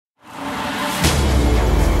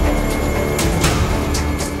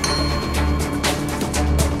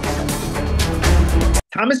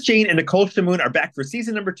Thomas Jane and Nicole Chamoun are back for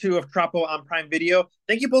season number 2 of Troppo on Prime Video.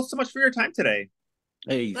 Thank you both so much for your time today.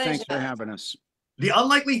 Hey, thanks for Pleasure. having us. The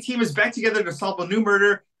Unlikely team is back together to solve a new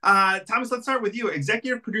murder. Thomas, let's start with you.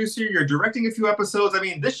 Executive producer, you're directing a few episodes. I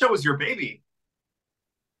mean, this show is your baby.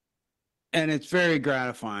 And it's very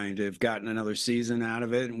gratifying to have gotten another season out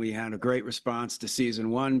of it. And we had a great response to season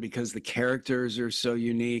one because the characters are so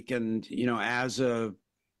unique. And, you know, as a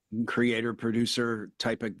creator producer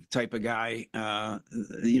type of guy,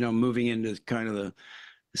 moving into kind of the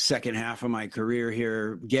second half of my career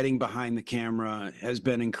here, getting behind the camera has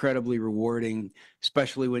been incredibly rewarding,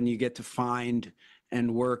 especially when you get to find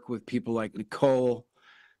and work with people like Nicole,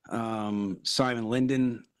 Simon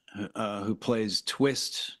Linden, who plays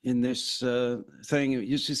Twist in this thing.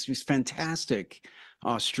 It's fantastic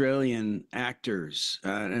Australian actors,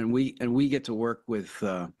 and we get to work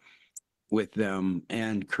with them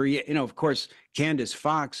and create. You know, of course, Candice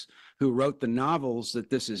Fox, who wrote the novels that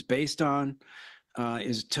this is based on,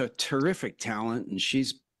 is terrific talent, and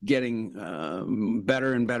she's getting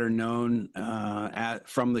better and better known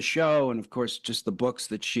from the show, and of course, just the books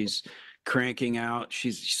that she's cranking out.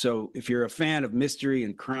 So if you're a fan of mystery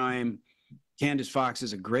and crime, Candice Fox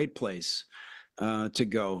is a great place to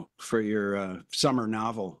go for your summer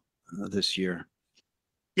novel this year.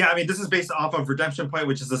 Yeah, I mean, this is based off of Redemption Point,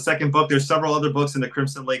 which is the second book. There's several other books in the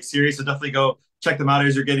Crimson Lake series, so definitely go check them out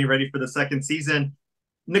as you're getting ready for the second season.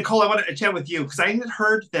 Nicole, I want to chat with you because I had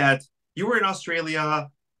heard that you were in Australia.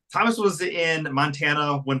 Thomas was in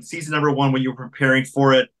Montana when season number 1, when you were preparing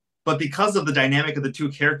for it. But because of the dynamic of the two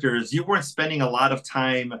characters, you weren't spending a lot of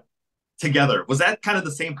time together. Was that kind of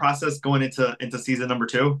the same process going into season number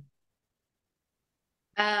 2?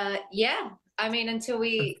 Yeah. I mean,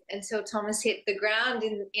 until Thomas hit the ground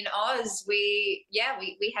in Oz, we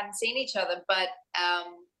hadn't seen each other, but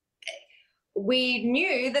we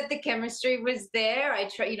knew that the chemistry was there. I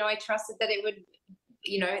trusted that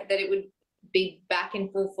it would be back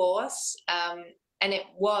in full force, and it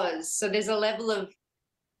was. So there's a level of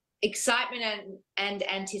excitement and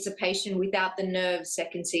anticipation without the nerves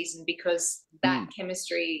second season, because that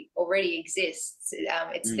chemistry already exists.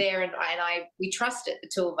 It's there, and we trust it, the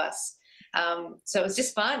two of us. So it was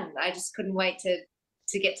just fun. I just couldn't wait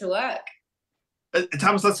to get to work.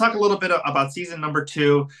 Thomas, let's talk a little bit about season number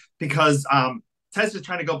 2, because Ted's just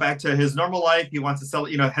trying to go back to his normal life. He wants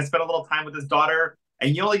to has spent a little time with his daughter,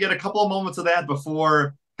 and you only get a couple of moments of that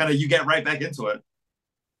before kind of you get right back into it.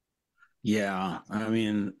 Yeah, I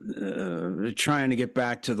mean, trying to get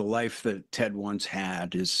back to the life that Ted once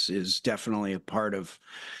had is definitely a part of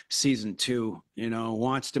season 2. You know,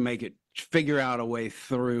 wants to figure out a way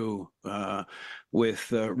through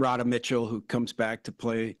with Rhoda Mitchell, who comes back to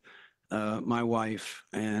play my wife,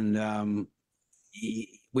 and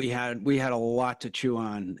we had a lot to chew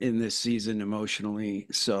on in this season emotionally.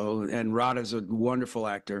 So, and Rhoda's a wonderful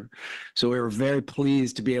actor, so we were very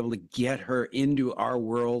pleased to be able to get her into our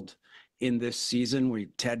world in this season, where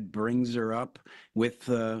Ted brings her up with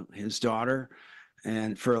his daughter,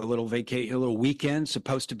 and for a little weekend,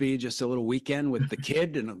 supposed to be just a little weekend with the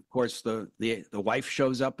kid. And of course, the wife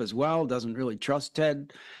shows up as well, doesn't really trust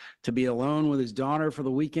Ted to be alone with his daughter for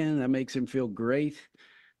the weekend. That makes him feel great.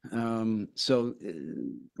 So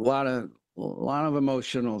a lot of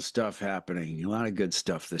emotional stuff happening, a lot of good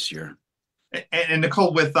stuff this year. And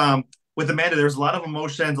Nicole, with Amanda, there's a lot of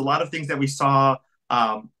emotions, a lot of things that we saw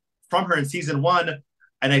from her in season 1,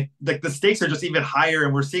 and the stakes are just even higher,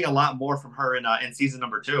 and we're seeing a lot more from her in season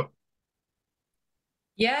number 2.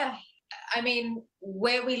 Yeah, I mean,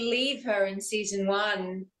 where we leave her in season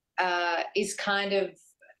 1 is kind of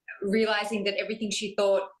realizing that everything she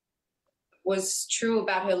thought was true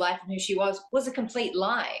about her life and who she was a complete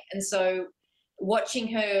lie. And so watching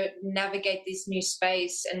her navigate this new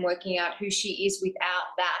space and working out who she is without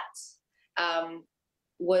that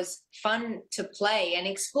was fun to play and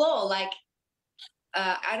explore. Like,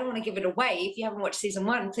 I don't want to give it away. If you haven't watched season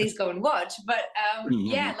 1, please go and watch. But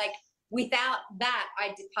yeah, like without that,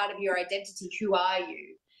 part of your identity, who are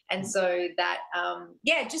you? And so that,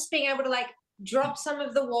 just being able to like drop some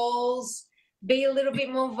of the walls, be a little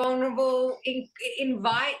bit more vulnerable,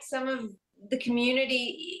 invite some of the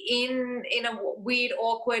community in a weird,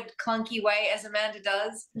 awkward, clunky way, as Amanda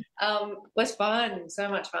does, was fun. So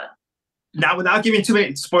much fun. Now, without giving too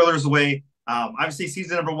many spoilers away, obviously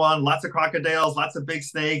season number 1, lots of crocodiles, lots of big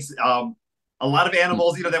snakes, a lot of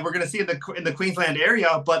animals, that we're going to see in the Queensland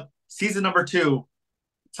area. But season number 2,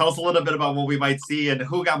 tell us a little bit about what we might see and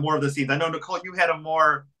who got more of the scenes. I know, Nicole, you had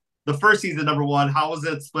the first season number 1. How was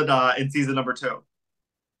it split in season number 2?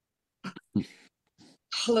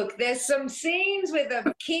 Look, there's some scenes with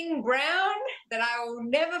a King Brown that I will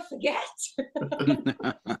never forget.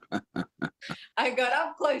 I got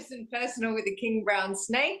up close and personal with the King Brown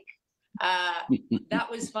snake. That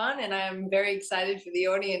was fun, and I'm very excited for the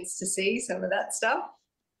audience to see some of that stuff.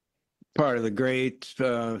 Part of the great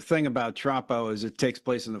thing about Troppo is it takes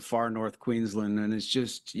place in the far north Queensland, and it's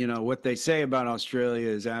just, you know, what they say about Australia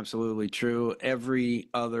is absolutely true. Every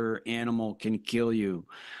other animal can kill you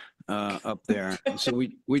up there. So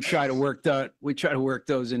we try to work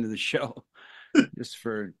those into the show just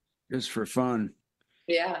for fun.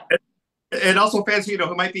 Yeah. And also fans, you know,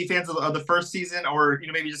 who might be fans of the first season, or, you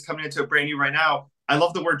know, maybe just coming into it brand new right now. I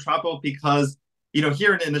love the word Troppo because, you know,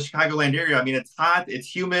 here in the Chicagoland area, I mean, it's hot,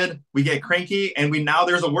 it's humid, we get cranky, and now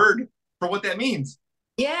there's a word for what that means.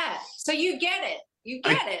 Yeah. So you get it. You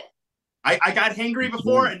get it. I got hangry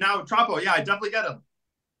before, and now Troppo. Yeah, I definitely get him.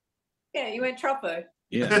 Yeah, you went Troppo.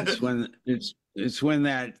 Yeah, it's when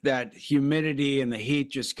that humidity and the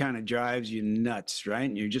heat just kind of drives you nuts, right?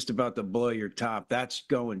 And you're just about to blow your top. That's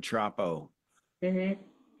going Troppo. Mm-hmm.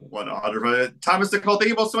 What an honor. Thomas, Nicole, thank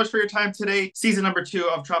you both so much for your time today. Season number 2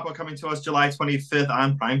 of Troppo coming to us July 25th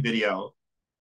on Prime Video.